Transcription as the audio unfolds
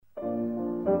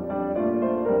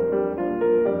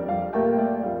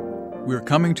We are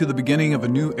coming to the beginning of a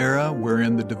new era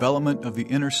wherein the development of the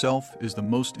inner self is the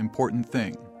most important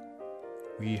thing.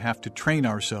 We have to train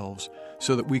ourselves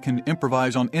so that we can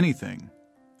improvise on anything: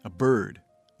 a bird,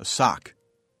 a sock,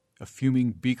 a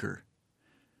fuming beaker.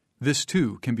 This,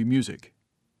 too, can be music.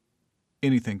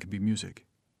 Anything can be music.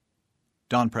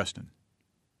 Don Preston.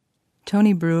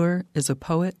 Tony Brewer is a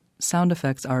poet, sound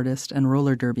effects artist, and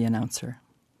roller derby announcer.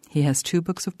 He has 2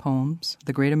 books of poems,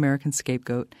 The Great American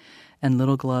Scapegoat and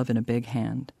Little Glove in a Big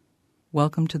Hand.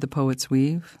 Welcome to The Poet's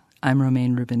Weave. I'm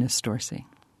Romaine Rubinis-Dorsey.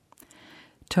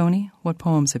 Tony, what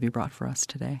poems have you brought for us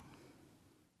today?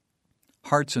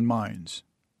 Hearts and Minds.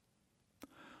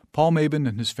 Paul Mabin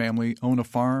and his family own a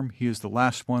farm. He is the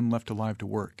last one left alive to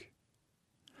work.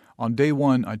 On day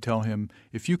 1, I tell him,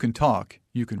 if you can talk,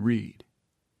 you can read.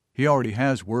 He already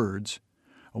has words.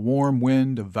 A warm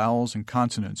wind of vowels and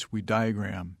consonants we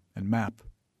diagram and map.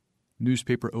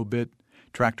 Newspaper obit,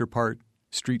 tractor part,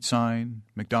 street sign,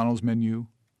 McDonald's menu.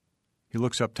 He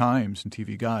looks up times and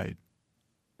TV guide.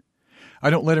 I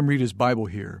don't let him read his Bible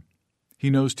here. He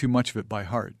knows too much of it by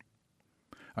heart.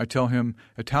 I tell him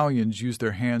Italians use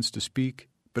their hands to speak,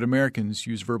 but Americans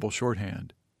use verbal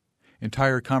shorthand.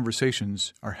 Entire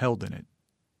conversations are held in it.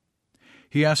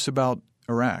 He asks about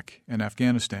Iraq and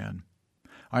Afghanistan.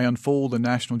 I unfold a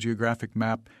National Geographic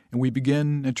map, and we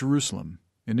begin at Jerusalem,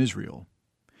 in Israel.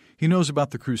 He knows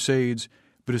about the Crusades,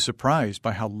 but is surprised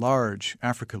by how large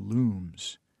Africa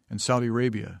looms, and Saudi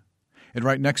Arabia, and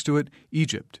right next to it,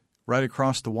 Egypt, right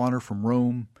across the water from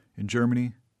Rome in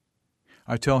Germany.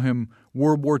 I tell him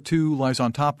World War II lies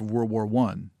on top of World War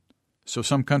I, so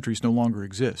some countries no longer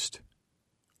exist.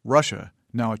 Russia,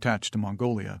 now attached to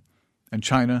Mongolia, and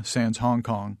China sans Hong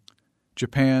Kong,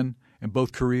 Japan and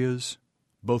both Koreas,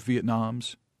 both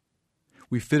Vietnams.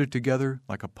 We fit it together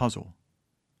like a puzzle.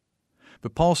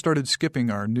 But Paul started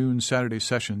skipping our noon Saturday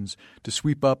sessions to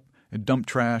sweep up and dump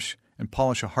trash and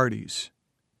polish a Hardee's.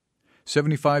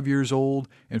 75 years old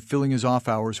and filling his off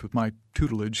hours with my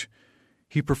tutelage,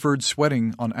 he preferred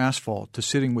sweating on asphalt to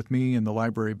sitting with me in the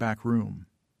library back room.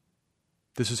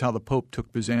 This is how the Pope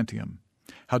took Byzantium,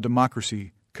 how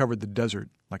democracy covered the desert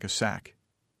like a sack.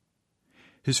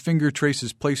 His finger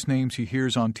traces place names he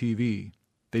hears on TV.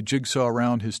 They jigsaw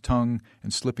around his tongue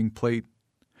and slipping plate.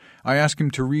 I ask him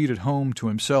to read at home to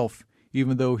himself,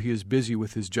 even though he is busy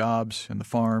with his jobs and the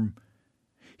farm.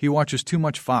 He watches too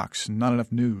much Fox and not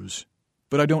enough news,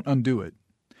 but I don't undo it.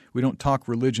 We don't talk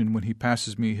religion when he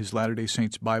passes me his Latter-day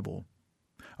Saints Bible.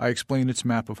 I explain its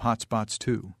map of hot spots,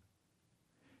 too.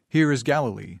 Here is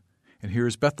Galilee, and here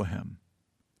is Bethlehem.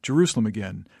 Jerusalem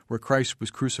again, where Christ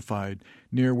was crucified,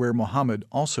 near where Muhammad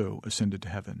also ascended to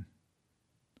heaven.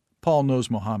 Paul knows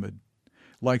Muhammad,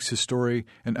 likes his story,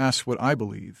 and asks what I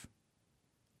believe.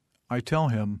 I tell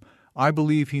him I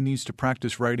believe he needs to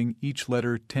practice writing each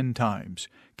letter 10 times,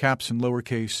 caps and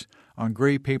lowercase, on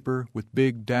gray paper with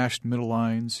big dashed middle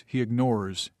lines he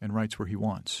ignores and writes where he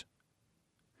wants.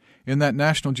 In that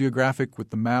National Geographic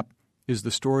with the map is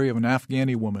the story of an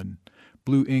Afghani woman,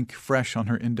 blue ink fresh on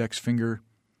her index finger.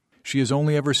 She has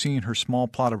only ever seen her small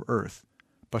plot of earth,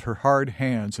 but her hard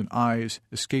hands and eyes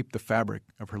escape the fabric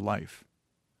of her life.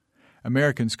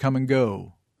 Americans come and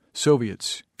go.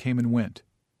 Soviets came and went.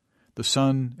 The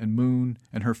sun and moon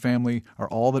and her family are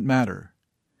all that matter.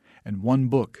 And one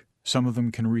book some of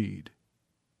them can read.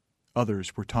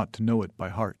 Others were taught to know it by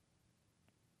heart.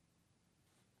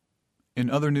 In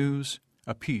other news,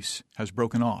 a peace has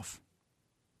broken off.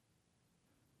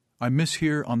 I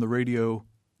mishear on the radio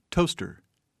toaster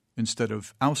instead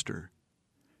of ouster,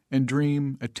 and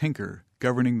dream a tinker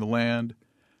governing the land,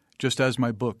 just as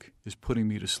my book is putting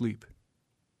me to sleep.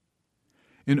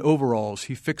 In overalls,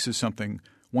 he fixes something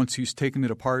once he's taken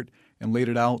it apart and laid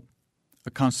it out,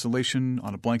 a constellation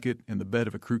on a blanket in the bed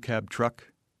of a crew cab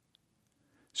truck.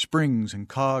 Springs and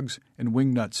cogs and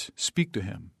wing nuts speak to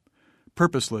him,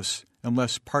 purposeless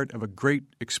unless part of a great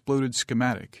exploded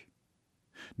schematic.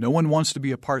 No one wants to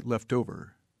be a part left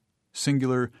over.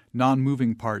 Singular,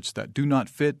 non-moving parts that do not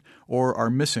fit or are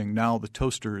missing now the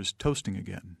toaster is toasting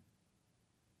again.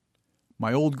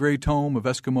 My old gray tome of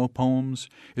Eskimo poems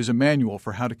is a manual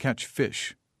for how to catch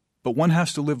fish, but one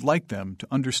has to live like them to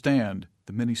understand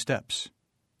the many steps.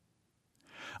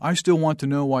 I still want to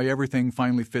know why everything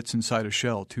finally fits inside a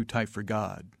shell too tight for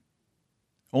God.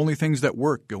 Only things that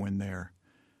work go in there.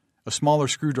 A smaller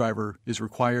screwdriver is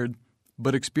required,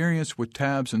 but experience with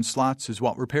tabs and slots is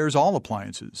what repairs all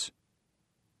appliances.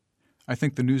 I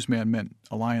think the newsman meant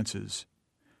alliances,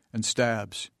 and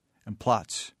stabs, and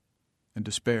plots, and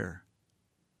despair.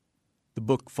 The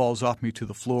book falls off me to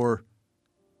the floor.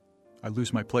 I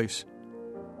lose my place.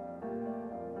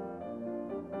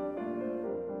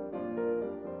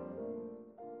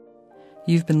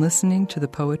 You've been listening to the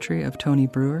poetry of Tony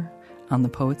Brewer on The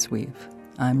Poet's Weave.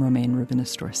 I'm Romaine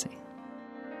Rubinas Dorsey.